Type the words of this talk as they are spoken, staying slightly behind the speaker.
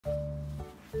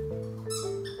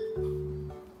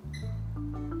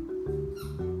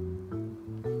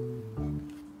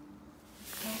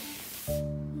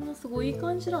いい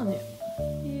感じだね。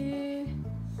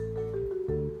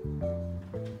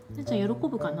なちゃん喜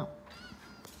ぶかな。よ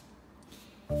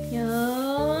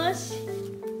ーし。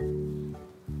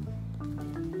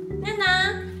ナ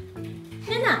ナ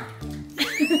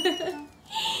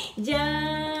じゃ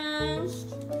ーん。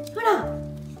ほら、こ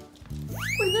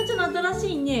れなちゃんの新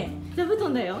しいね座布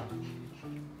団だよ。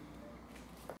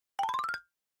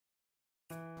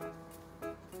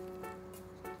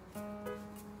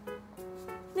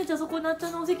なちゃん、そこなっちゃ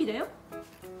んのお席だよ。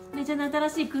なちゃんの新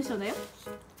しいクッションだよ。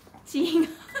違う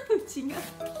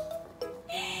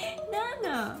ナ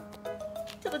ナ、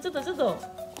ちょっと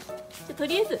と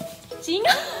りあえず違う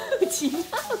ちょ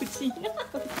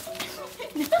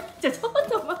っと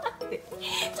待って、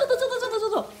ちょっと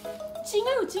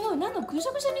違う、ナナぐし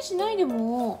ゃぐしゃにしないで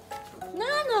もう。ナ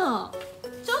ナ、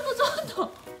ちょっ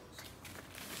と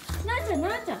な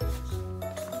ーちゃん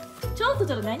ちょっ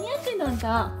と何やってんのあん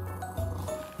た。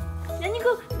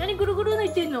何ぐるぐる抜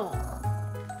いてんの。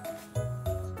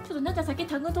ちょっとなーちゃん先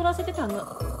タグ取らせて。タグ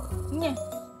ね。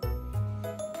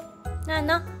ナ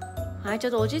ナ、はい、ちょ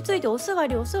っと落ち着いて。お座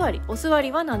り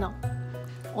はナナ。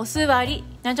お座り、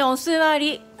なーちゃんお座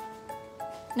り。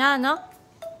ナナ、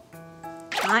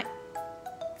はい。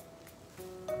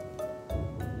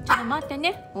ちょっと待って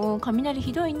ね。雷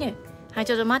ひどいね。はい、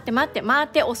ちょっと待っ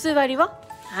て。お座りは、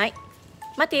はい。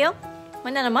待てよ。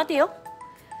ナナ待てよ。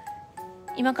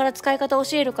今から使い方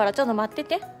教えるからちょっと待って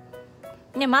て。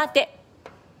ね、待って。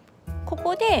こ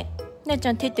こでなーち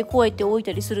ゃん手ってこうやって置い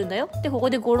たりするんだよ。で、ここ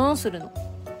でゴロンするの。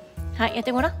はい、やっ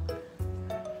てごらん。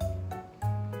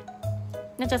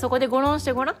なーちゃんそこでゴロンし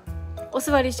てごらん。お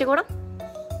座りしてごらん。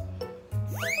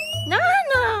ナ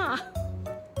ナ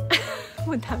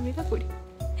もうダメだこれ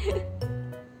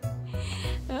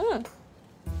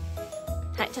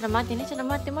はい、ちょっと待ってね。ちょ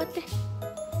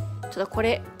っとこ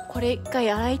れ一回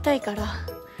洗いたいから。は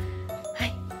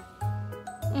い、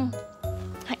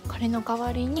はい、これの代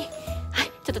わりに、は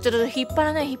い、ちょっと引っ張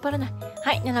らない。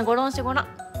はい、ナナゴロンしてごらん。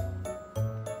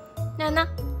ナナ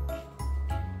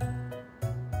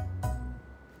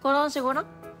ゴロンしてごらん。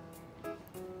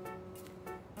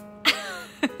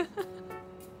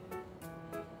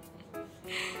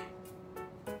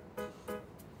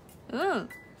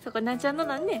そこなちゃんの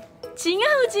だね。違う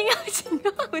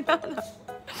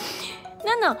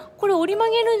ナナ、これ折り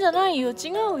曲げるんじゃないよ。違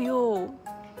うよ。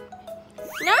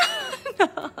ナナ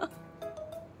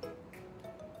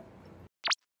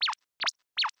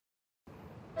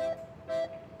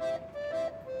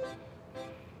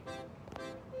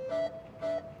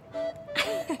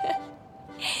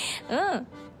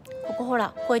ここほ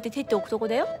ら、こうやって手って置くとこ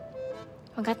だよ。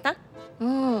わかった？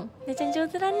なちゃん上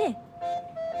手だね。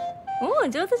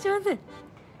上手。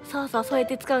そうやっ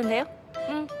て使うんだよ。